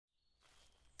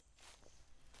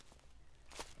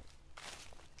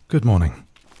Good morning.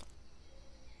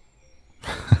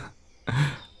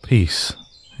 Peace.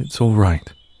 It's all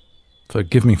right.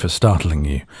 Forgive me for startling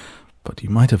you, but you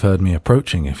might have heard me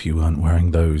approaching if you weren't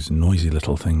wearing those noisy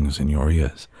little things in your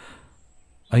ears.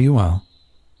 Are you well?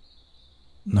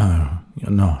 No,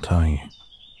 you're not, are you?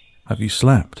 Have you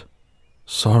slept?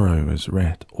 Sorrow is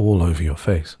writ all over your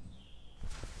face.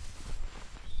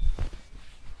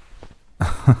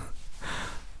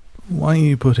 Why are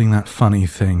you putting that funny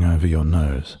thing over your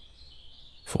nose?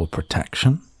 For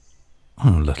protection?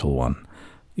 Oh, little one,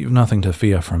 you've nothing to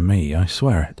fear from me, I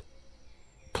swear it.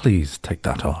 Please take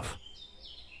that off.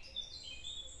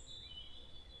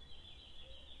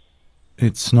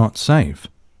 It's not safe.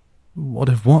 What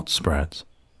if what spreads?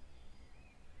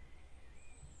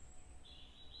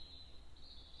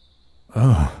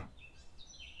 Oh.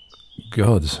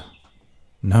 Gods.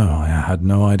 No, I had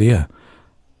no idea.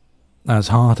 As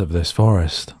heart of this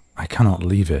forest, I cannot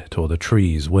leave it or the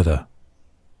trees wither.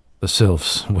 The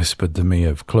sylphs whispered to me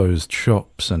of closed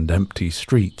shops and empty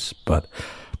streets, but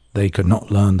they could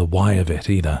not learn the why of it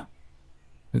either.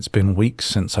 It's been weeks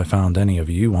since I found any of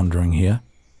you wandering here.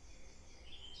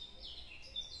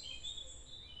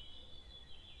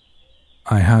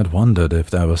 I had wondered if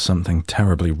there was something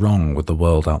terribly wrong with the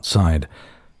world outside.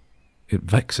 It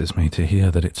vexes me to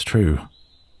hear that it's true.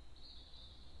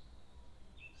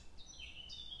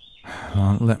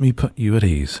 Well, let me put you at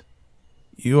ease.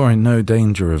 You are in no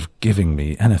danger of giving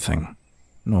me anything,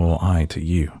 nor I to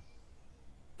you.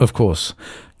 Of course,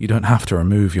 you don't have to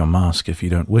remove your mask if you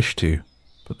don't wish to,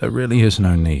 but there really is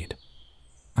no need.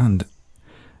 And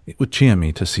it would cheer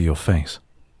me to see your face.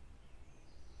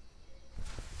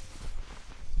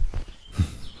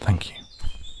 Thank you.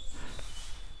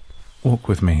 Walk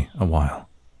with me a while.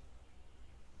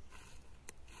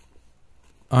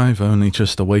 I've only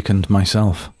just awakened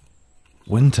myself.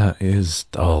 Winter is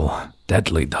dull,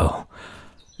 deadly dull.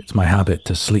 It's my habit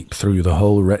to sleep through the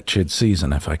whole wretched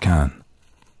season if I can.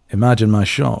 Imagine my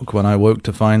shock when I woke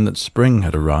to find that spring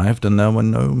had arrived and there were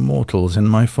no mortals in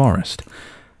my forest.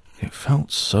 It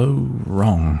felt so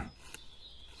wrong.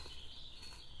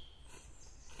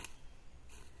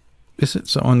 Is it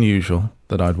so unusual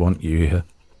that I'd want you here?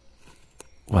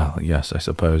 Well, yes, I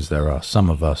suppose there are some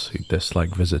of us who dislike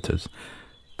visitors,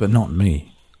 but not me.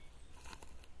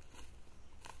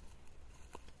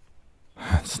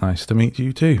 It's nice to meet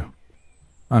you too.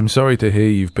 I'm sorry to hear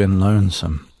you've been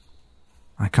lonesome.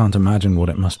 I can't imagine what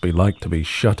it must be like to be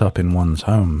shut up in one's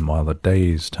home while the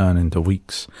days turn into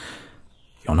weeks.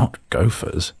 You're not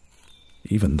gophers.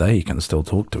 Even they can still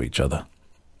talk to each other.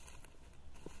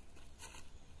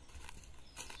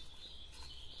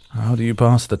 How do you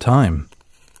pass the time?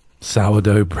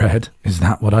 Sourdough bread? Is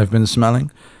that what I've been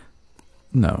smelling?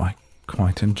 No, I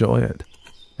quite enjoy it.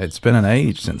 It's been an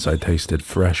age since I tasted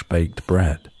fresh baked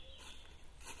bread.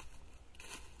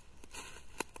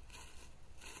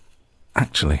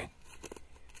 Actually,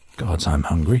 gods, I'm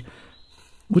hungry.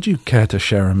 Would you care to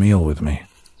share a meal with me?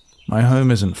 My home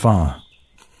isn't far.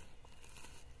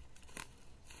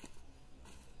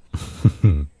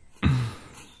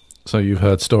 So you've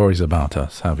heard stories about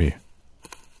us, have you?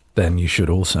 Then you should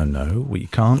also know we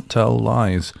can't tell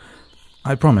lies.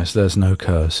 I promise there's no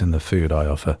curse in the food I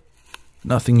offer.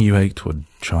 Nothing you ate would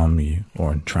charm you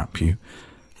or entrap you.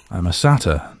 I'm a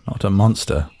satyr, not a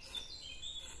monster.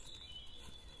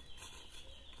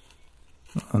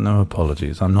 No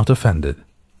apologies, I'm not offended.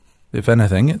 If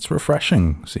anything, it's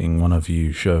refreshing seeing one of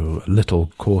you show a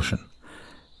little caution.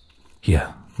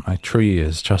 Here, my tree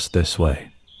is just this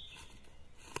way.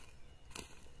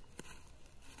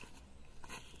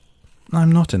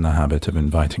 I'm not in the habit of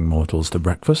inviting mortals to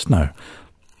breakfast, no,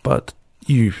 but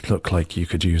you look like you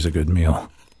could use a good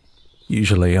meal.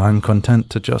 Usually I'm content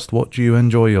to just watch you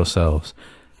enjoy yourselves.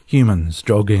 Humans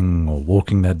jogging or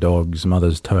walking their dogs,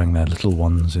 mothers towing their little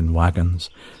ones in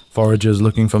wagons, foragers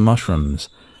looking for mushrooms,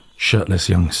 shirtless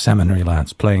young seminary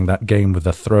lads playing that game with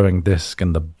the throwing disc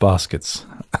and the baskets.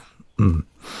 I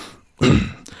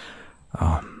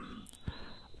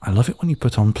love it when you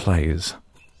put on plays.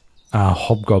 Our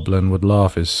hobgoblin would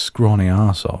laugh his scrawny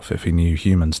arse off if he knew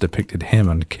humans depicted him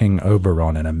and King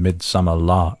Oberon in a midsummer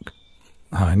lark.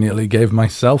 I nearly gave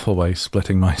myself away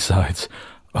splitting my sides.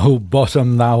 Oh,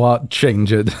 bottom, thou art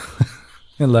changed.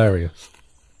 Hilarious.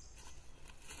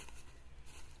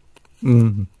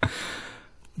 The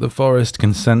forest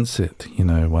can sense it, you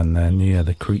know, when they're near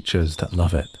the creatures that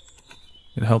love it.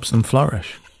 It helps them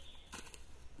flourish.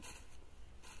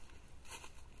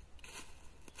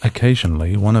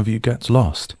 Occasionally, one of you gets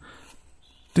lost.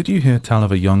 Did you hear tell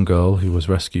of a young girl who was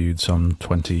rescued some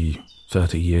 20,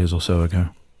 30 years or so ago?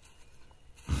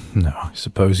 No, I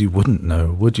suppose you wouldn't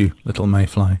know, would you, little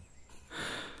Mayfly?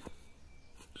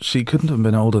 She couldn't have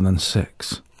been older than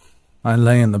 6. I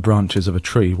lay in the branches of a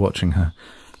tree watching her.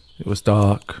 It was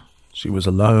dark, she was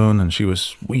alone, and she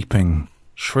was weeping,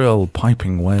 shrill,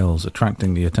 piping wails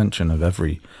attracting the attention of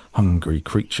every hungry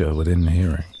creature within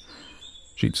hearing.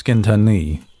 She'd skinned her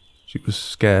knee. She was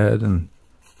scared and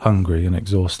hungry and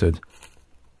exhausted.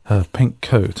 Her pink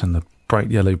coat and the bright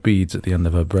yellow beads at the end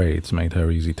of her braids made her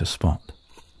easy to spot.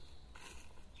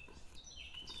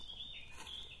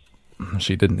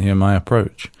 She didn't hear my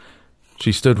approach.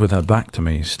 She stood with her back to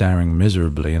me, staring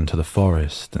miserably into the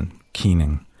forest and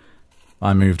keening.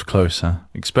 I moved closer,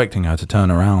 expecting her to turn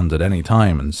around at any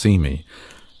time and see me.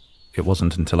 It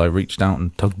wasn't until I reached out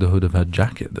and tugged the hood of her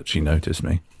jacket that she noticed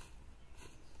me.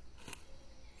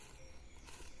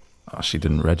 She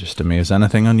didn't register me as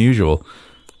anything unusual.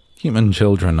 Human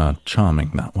children are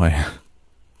charming that way.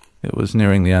 It was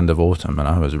nearing the end of autumn, and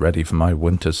I was ready for my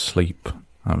winter's sleep.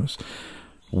 I was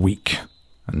weak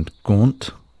and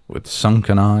gaunt, with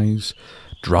sunken eyes,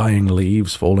 drying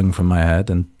leaves falling from my head,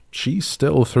 and she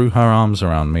still threw her arms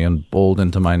around me and bawled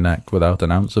into my neck without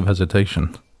an ounce of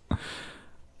hesitation.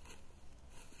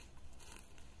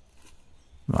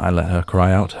 I let her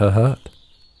cry out her hurt.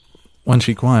 When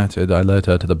she quieted, I led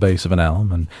her to the base of an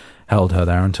elm and held her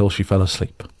there until she fell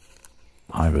asleep.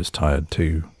 I was tired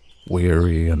too,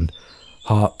 weary and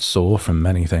heart-sore from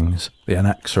many things, the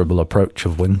inexorable approach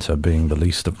of winter being the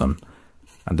least of them.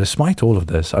 And despite all of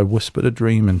this, I whispered a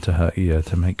dream into her ear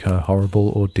to make her horrible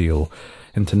ordeal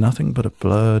into nothing but a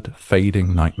blurred,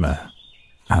 fading nightmare.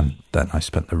 And then I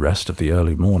spent the rest of the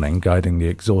early morning guiding the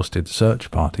exhausted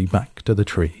search party back to the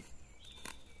tree.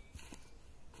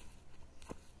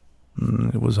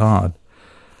 It was hard.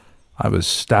 I was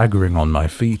staggering on my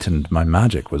feet and my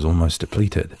magic was almost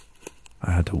depleted.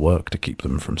 I had to work to keep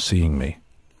them from seeing me.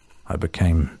 I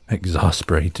became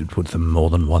exasperated with them more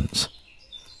than once.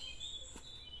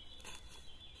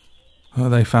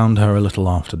 They found her a little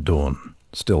after dawn,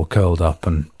 still curled up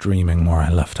and dreaming where I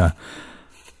left her.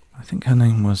 I think her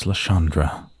name was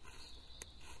Lashandra.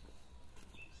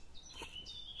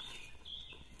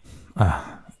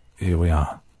 Here we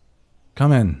are.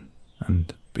 Come in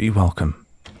and be welcome.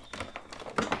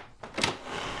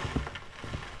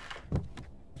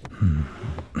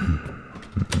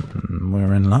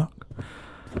 We're in luck.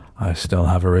 I still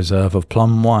have a reserve of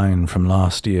plum wine from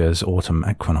last year's autumn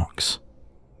equinox.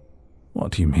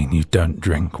 What do you mean you don't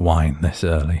drink wine this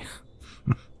early?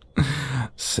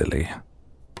 Silly.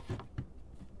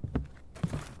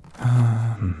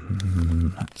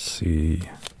 Let's see.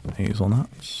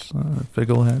 Hazelnuts,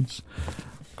 figgleheads,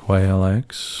 quail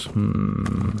eggs.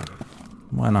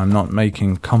 When I'm not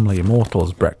making comely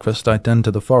mortals breakfast, I tend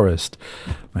to the forest,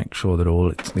 make sure that all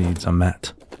its needs are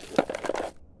met.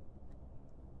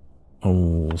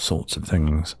 All sorts of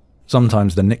things.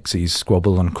 Sometimes the nixies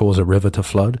squabble and cause a river to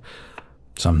flood.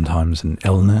 Sometimes an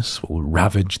illness will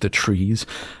ravage the trees,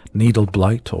 needle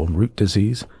blight or root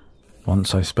disease.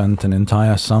 Once I spent an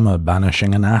entire summer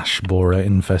banishing an ash borer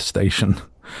infestation.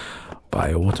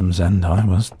 By autumn's end, I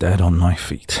was dead on my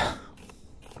feet.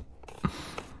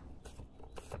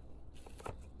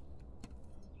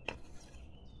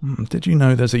 Did you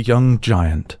know there's a young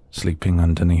giant sleeping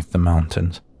underneath the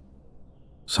mountains?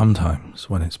 Sometimes,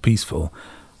 when it's peaceful,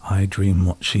 I dream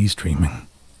what she's dreaming.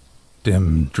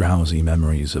 Dim, drowsy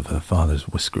memories of her father's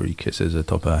whiskery kisses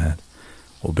atop her head,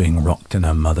 or being rocked in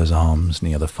her mother's arms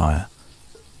near the fire.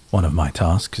 One of my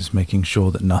tasks is making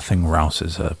sure that nothing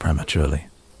rouses her prematurely.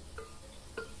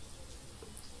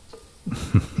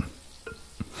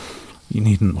 You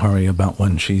needn't worry about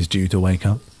when she's due to wake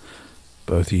up.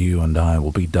 Both you and I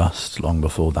will be dust long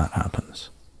before that happens.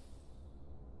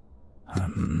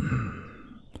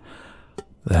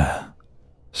 There.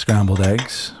 Scrambled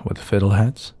eggs with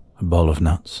fiddleheads, a bowl of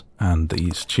nuts, and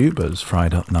these tubers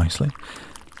fried up nicely,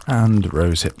 and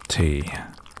rosehip tea.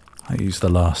 I used the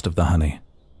last of the honey.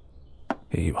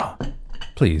 Here you are.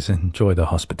 Please enjoy the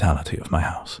hospitality of my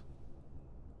house.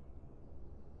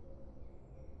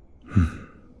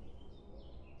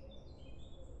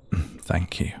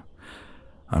 Thank you.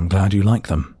 I'm glad you like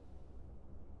them.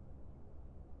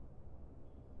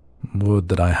 Would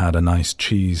that I had a nice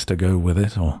cheese to go with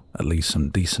it, or at least some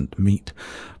decent meat,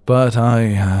 but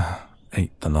I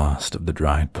ate the last of the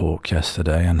dried pork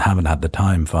yesterday and haven't had the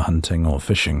time for hunting or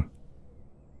fishing.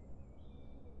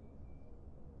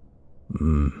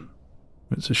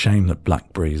 It's a shame that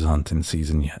blackberries aren't in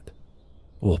season yet.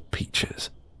 Or peaches.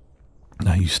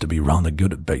 I used to be rather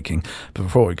good at baking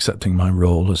before accepting my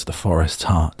role as the forest's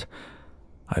heart.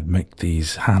 I'd make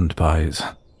these hand pies.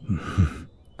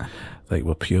 They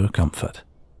were pure comfort.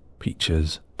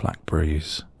 Peaches,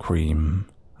 blackberries, cream,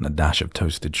 and a dash of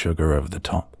toasted sugar over the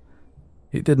top.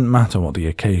 It didn't matter what the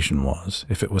occasion was,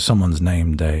 if it was someone's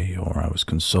name day, or I was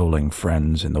consoling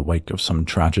friends in the wake of some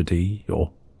tragedy,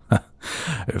 or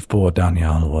if poor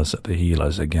Danielle was at the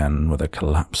healers again with a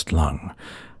collapsed lung.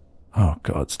 Oh,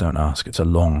 gods, don't ask, it's a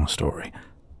long story.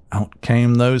 Out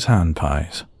came those hand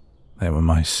pies. They were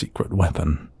my secret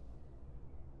weapon.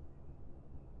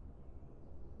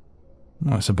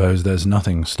 I suppose there's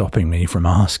nothing stopping me from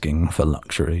asking for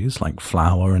luxuries like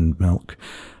flour and milk.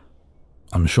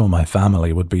 I'm sure my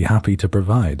family would be happy to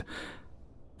provide.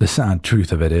 The sad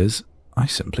truth of it is, I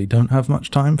simply don't have much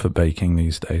time for baking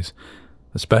these days,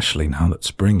 especially now that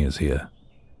spring is here.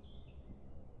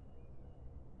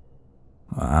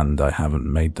 And I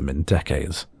haven't made them in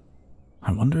decades.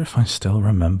 I wonder if I still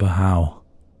remember how.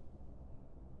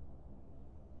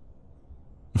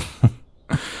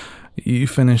 You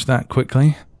finished that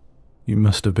quickly? You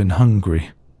must have been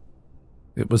hungry.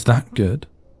 It was that good?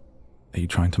 Are you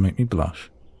trying to make me blush?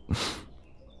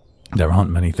 There aren't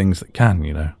many things that can,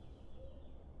 you know.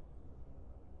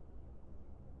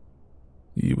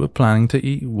 You were planning to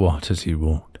eat what as you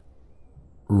walked?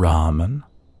 Ramen?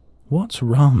 What's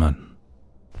ramen?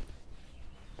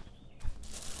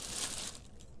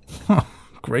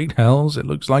 Great hells, it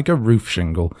looks like a roof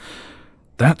shingle.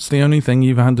 That's the only thing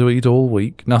you've had to eat all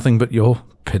week, nothing but your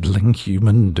piddling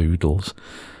human doodles.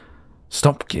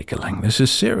 Stop giggling, this is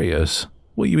serious.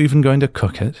 Were you even going to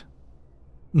cook it?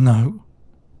 No.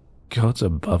 God's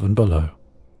above and below.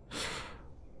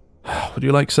 Would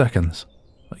you like seconds?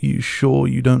 Are you sure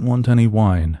you don't want any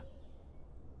wine?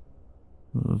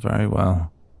 Very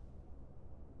well.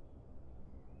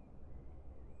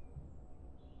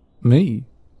 Me?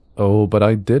 Oh, but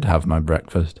I did have my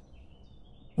breakfast.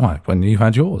 Why, when you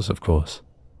had yours, of course.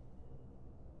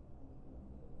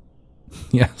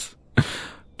 Yes,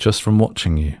 just from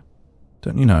watching you.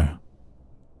 Don't you know?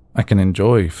 I can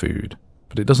enjoy food,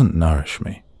 but it doesn't nourish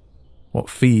me. What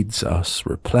feeds us,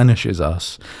 replenishes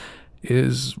us,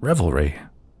 is revelry.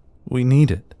 We need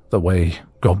it, the way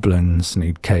goblins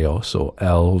need chaos or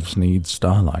elves need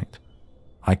starlight.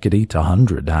 I could eat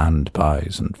 100 hand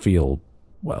pies and feel,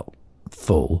 well,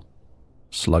 full,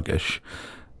 sluggish,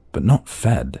 but not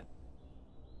fed.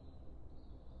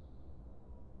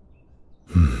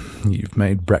 You've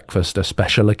made breakfast a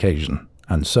special occasion,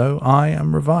 and so I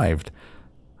am revived.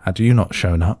 Had you not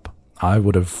shown up, I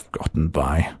would have gotten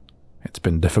by. It's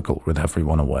been difficult with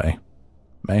everyone away.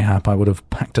 Mayhap I would have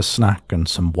packed a snack and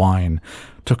some wine,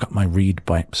 took up my reed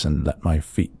pipes and let my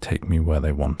feet take me where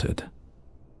they wanted.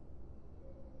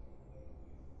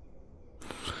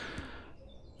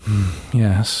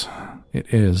 Yes,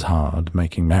 it is hard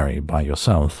making merry by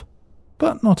yourself,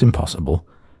 but not impossible.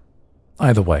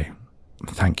 Either way,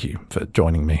 thank you for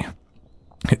joining me.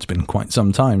 It's been quite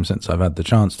some time since I've had the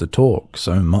chance to talk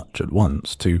so much at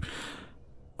once to,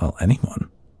 well, anyone.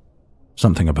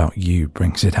 Something about you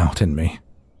brings it out in me.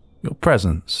 Your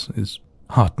presence is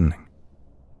heartening.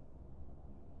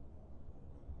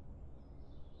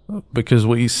 Because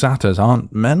we satyrs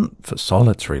aren't meant for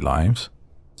solitary lives.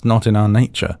 It's not in our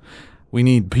nature. We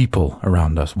need people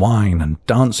around us, wine and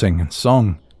dancing and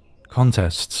song,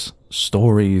 contests,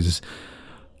 stories,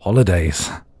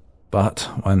 holidays. But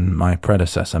when my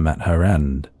predecessor met her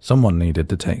end, someone needed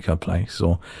to take her place,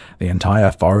 or the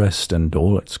entire forest and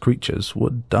all its creatures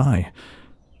would die.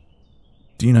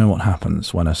 Do you know what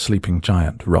happens when a sleeping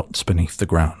giant rots beneath the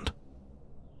ground?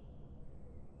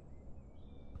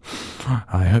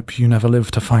 I hope you never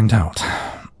live to find out.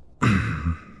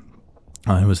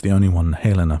 I was the only one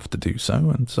hale enough to do so,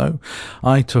 and so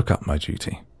I took up my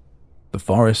duty. The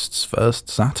forest's first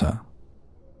satyr.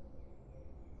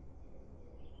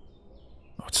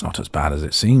 It's not as bad as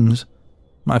it seems.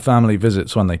 My family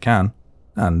visits when they can,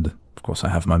 and, of course, I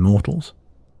have my mortals.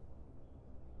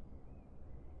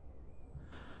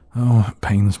 Oh, it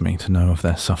pains me to know of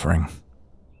their suffering.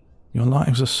 Your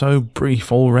lives are so brief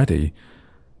already.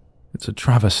 It's a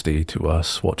travesty to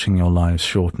us watching your lives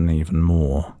shorten even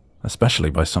more,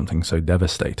 especially by something so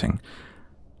devastating.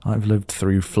 I've lived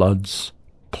through floods,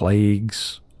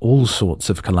 plagues, all sorts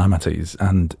of calamities,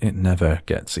 and it never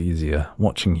gets easier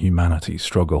watching humanity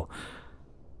struggle.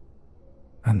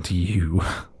 And you,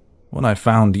 when I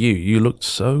found you, you looked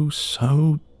so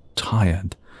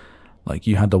tired, like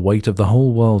you had the weight of the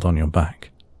whole world on your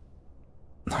back.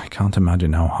 I can't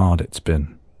imagine how hard it's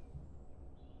been.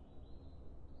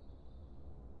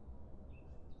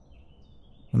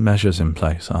 The measures in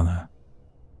place, are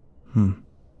there?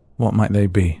 What might they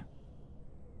be?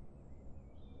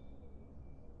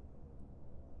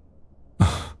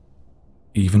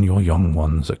 Even your young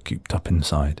ones are cooped up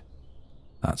inside.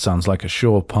 That sounds like a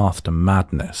sure path to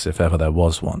madness, if ever there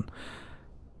was one.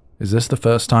 Is this the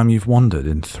first time you've wandered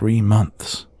in 3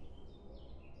 months?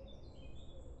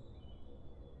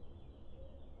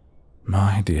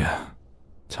 My dear,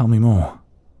 tell me more.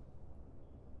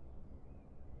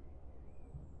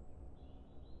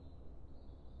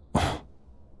 Oh,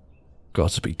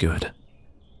 got to be good.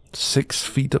 6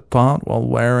 feet apart while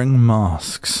wearing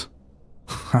masks.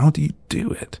 How do you do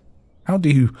it? How do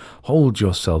you hold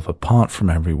yourself apart from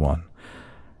everyone?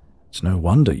 It's no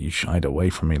wonder you shied away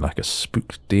from me like a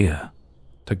spooked deer.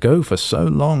 To go for so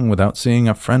long without seeing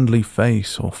a friendly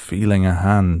face or feeling a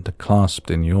hand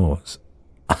clasped in yours.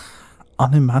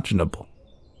 Unimaginable.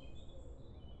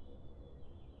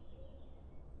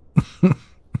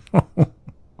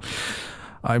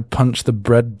 I punch the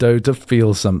bread dough to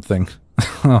feel something.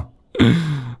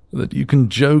 That you can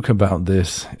joke about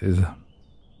this is...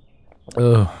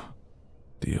 Oh,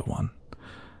 dear one.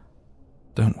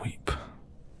 Don't weep.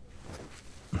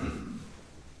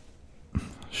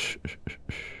 Shh, shh,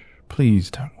 shh. Please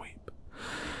don't weep.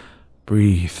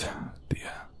 Breathe,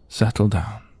 dear. Settle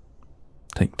down.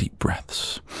 Take deep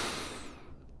breaths.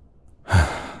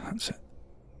 That's it.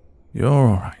 You're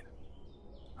all right.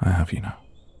 I have you now.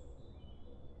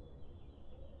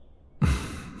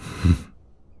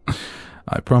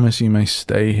 I promise you may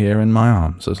stay here in my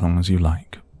arms as long as you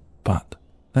like. But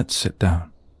let's sit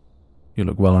down. You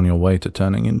look well on your way to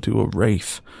turning into a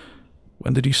wraith.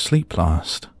 When did you sleep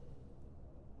last?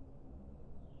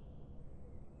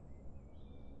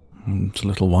 It's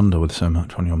little wonder with so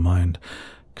much on your mind.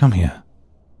 Come here.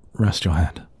 Rest your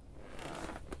head.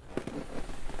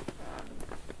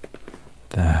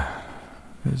 There.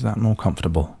 Is that more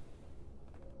comfortable?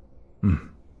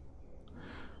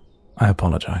 I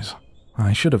apologize.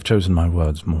 I should have chosen my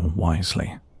words more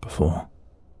wisely before.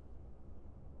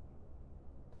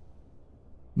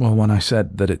 Well, when I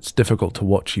said that it's difficult to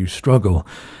watch you struggle,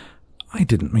 I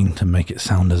didn't mean to make it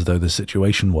sound as though the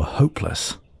situation were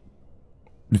hopeless.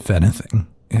 If anything,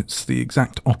 it's the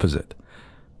exact opposite.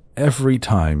 Every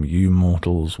time you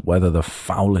mortals weather the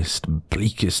foulest,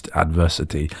 bleakest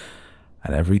adversity,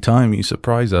 and every time you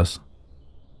surprise us.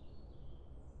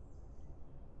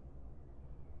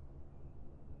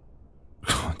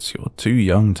 You're too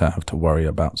young to have to worry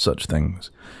about such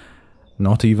things.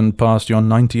 Not even past your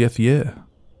 90th year.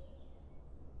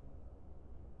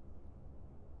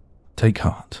 Take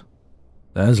heart.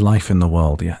 There's life in the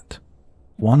world yet.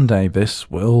 One day this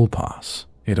will pass.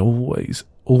 It always,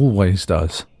 always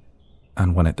does.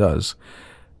 And when it does,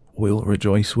 we'll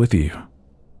rejoice with you.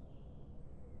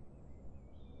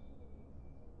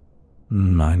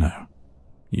 I know.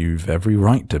 You've every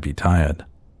right to be tired.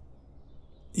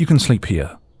 You can sleep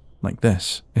here, like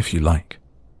this, if you like.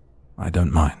 I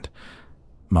don't mind.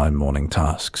 My morning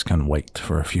tasks can wait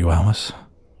for a few hours.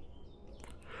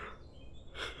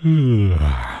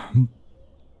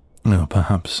 Oh,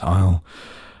 perhaps I'll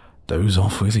doze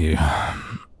off with you.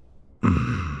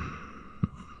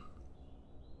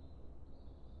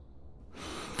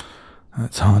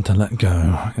 It's hard to let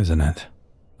go, isn't it?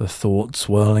 The thoughts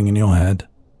swirling in your head.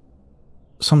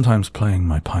 Sometimes playing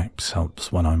my pipes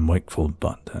helps when I'm wakeful,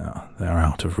 but they're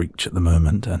out of reach at the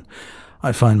moment, and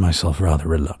I find myself rather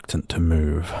reluctant to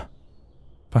move.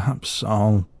 Perhaps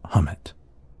I'll hum it.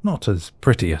 Not as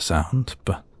pretty a sound,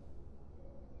 but...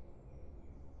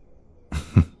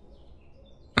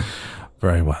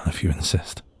 Very well, if you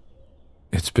insist.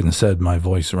 It's been said my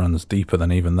voice runs deeper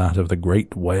than even that of the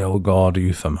great whale god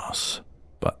Euthamos,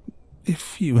 but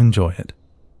if you enjoy it...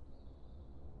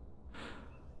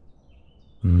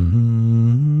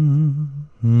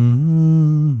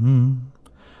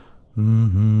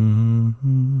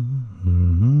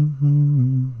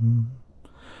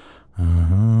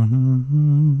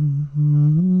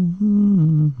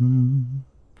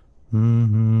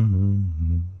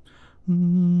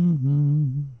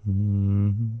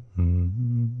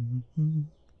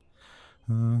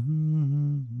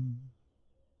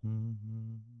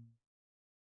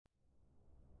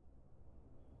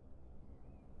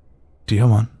 Dear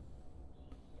one,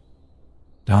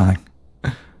 darling,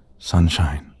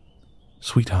 sunshine,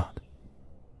 sweetheart,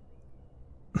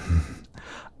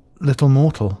 little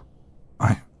mortal,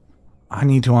 I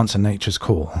need to answer nature's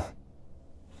call.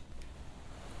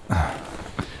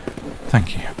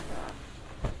 Thank you.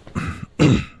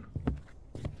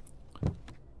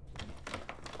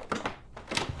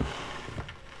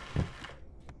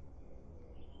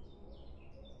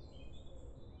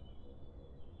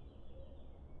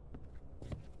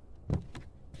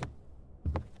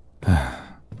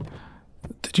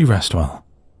 Did you rest well?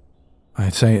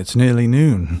 I'd say it's nearly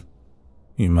noon.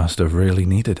 You must have really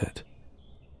needed it.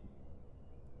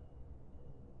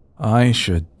 I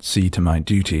should see to my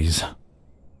duties.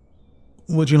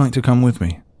 Would you like to come with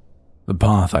me? The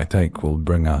path I take will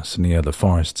bring us near the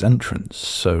forest's entrance,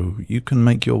 so you can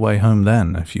make your way home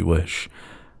then if you wish.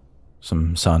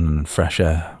 Some sun and fresh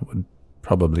air would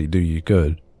probably do you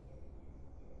good.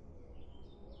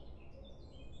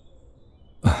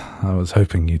 I was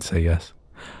hoping you'd say yes.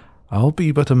 I'll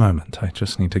be but a moment. I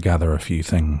just need to gather a few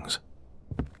things.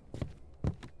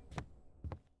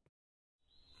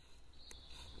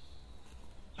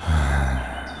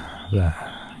 There,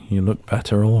 you look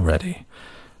better already.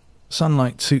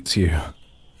 Sunlight suits you.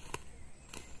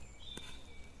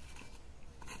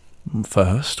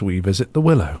 First, we visit the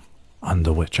willow,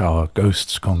 under which our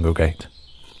ghosts congregate.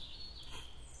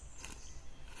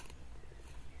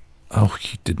 Oh,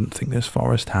 you didn't think this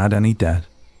forest had any dead?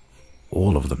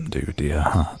 All of them do, dear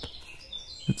heart.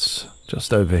 It's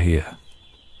just over here.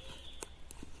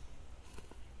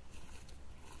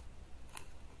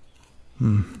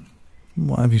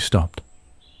 Why have you stopped?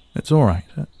 It's all right.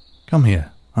 Come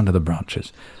here, under the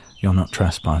branches. You're not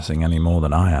trespassing any more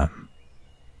than I am.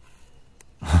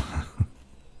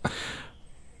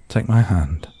 Take my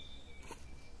hand.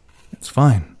 It's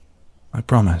fine. I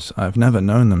promise. I've never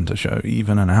known them to show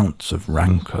even an ounce of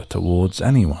rancor towards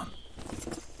anyone.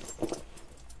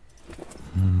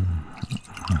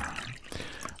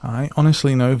 I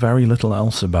honestly know very little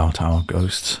else about our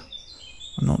ghosts.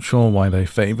 I'm not sure why they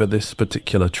favor this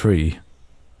particular tree.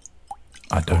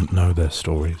 I don't know their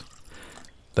stories.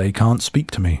 They can't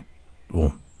speak to me.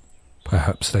 Or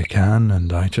perhaps they can,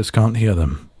 and I just can't hear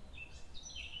them.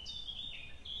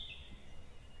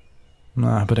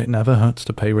 But it never hurts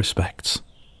to pay respects.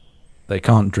 They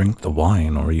can't drink the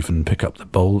wine or even pick up the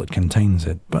bowl that contains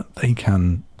it, but they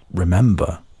can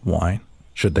remember wine,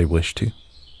 should they wish to.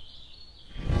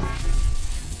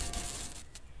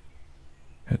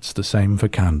 It's the same for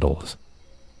candles.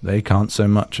 They can't so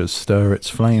much as stir its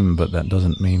flame, but that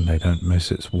doesn't mean they don't miss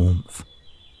its warmth.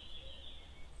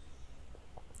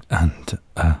 And,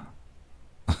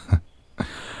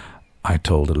 I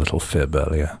told a little fib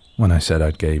earlier when I said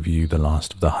I'd gave you the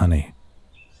last of the honey.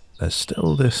 There's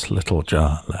still this little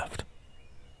jar left.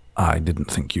 I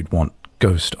didn't think you'd want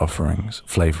ghost offerings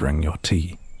flavouring your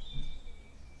tea.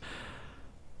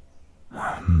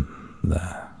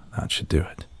 There, that should do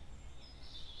it.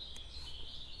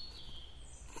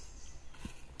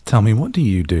 Tell me, what do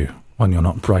you do when you're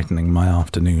not brightening my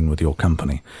afternoon with your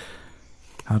company?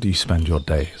 How do you spend your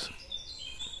days?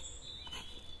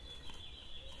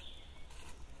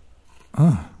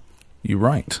 Oh, you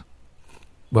write.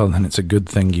 Well, then it's a good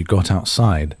thing you got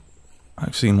outside.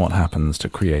 I've seen what happens to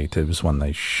creatives when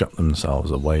they shut themselves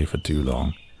away for too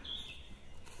long.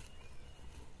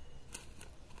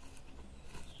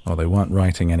 Well, they weren't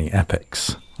writing any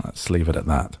epics. Let's leave it at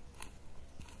that.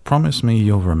 Promise me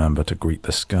you'll remember to greet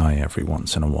the sky every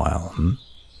once in a while,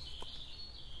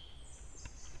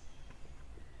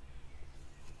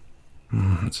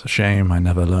 It's a shame I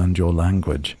never learned your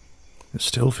language. It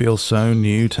still feels so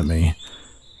new to me.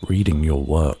 Reading your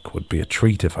work would be a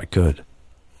treat if I could.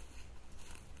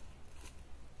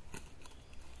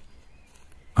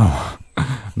 Oh,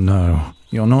 no,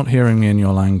 you're not hearing me in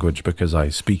your language because I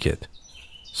speak it.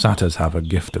 Satyrs have a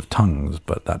gift of tongues,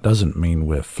 but that doesn't mean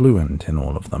we're fluent in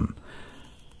all of them.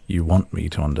 You want me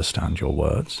to understand your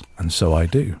words, and so I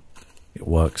do. It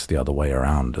works the other way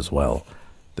around as well.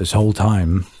 This whole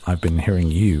time, I've been hearing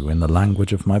you in the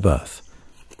language of my birth.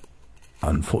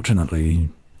 Unfortunately,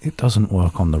 it doesn't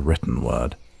work on the written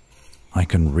word. I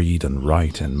can read and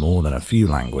write in more than a few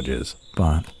languages,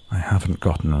 but I haven't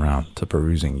gotten around to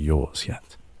perusing yours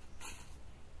yet.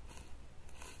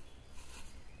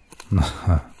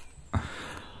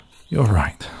 You're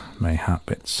right. Mayhap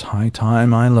it's high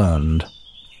time I learned.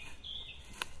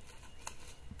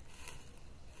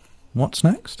 What's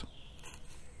next?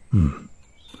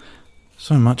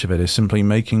 So much of it is simply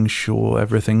making sure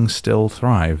everything still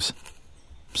thrives.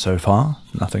 So far,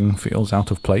 nothing feels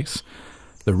out of place.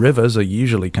 The rivers are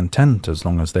usually content as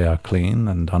long as they are clean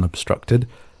and unobstructed.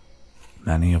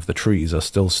 Many of the trees are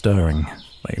still stirring.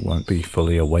 They won't be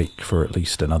fully awake for at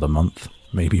least another month,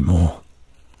 maybe more.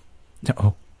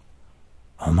 Oh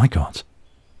my God.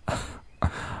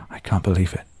 I can't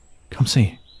believe it. Come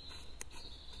see.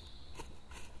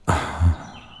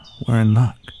 We're in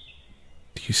luck.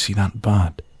 Do you see that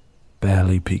bud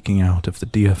barely peeking out of the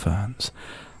deer ferns?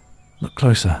 Look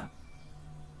closer.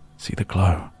 See the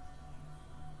glow.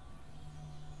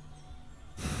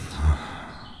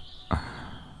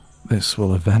 This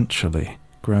will eventually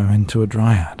grow into a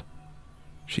dryad.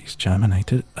 She's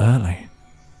germinated early.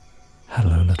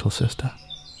 Hello, little sister.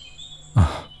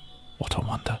 Oh, what a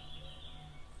wonder.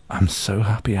 I'm so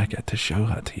happy I get to show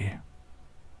her to you.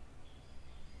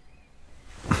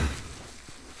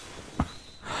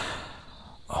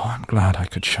 Oh, I'm glad I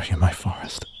could show you my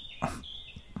forest.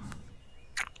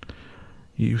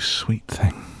 You sweet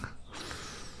thing.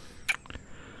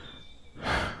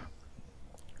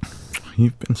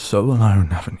 You've been so alone,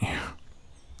 haven't you?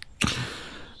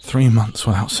 3 months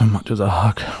without so much as a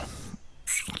hug.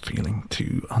 Feeling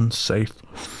too unsafe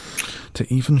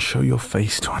to even show your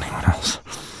face to anyone else.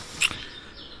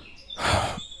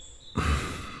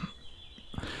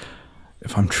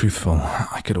 If I'm truthful,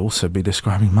 I could also be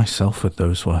describing myself with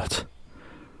those words.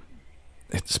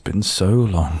 It's been so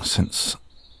long since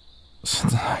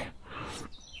I...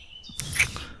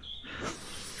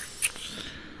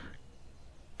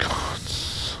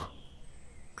 Gods,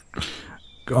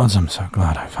 I'm so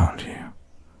glad I found you.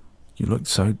 You looked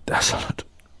so desolate.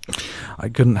 I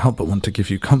couldn't help but want to give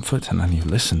you comfort, and then you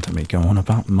listened to me go on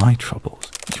about my troubles.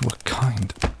 You were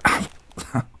kind. Ow.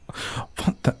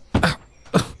 What the...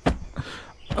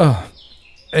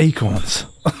 acorns.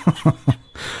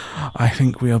 I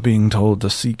think we are being told to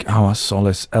seek our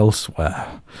solace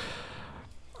elsewhere.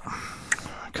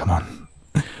 Come on,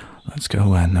 let's go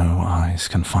where no eyes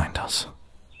can find us.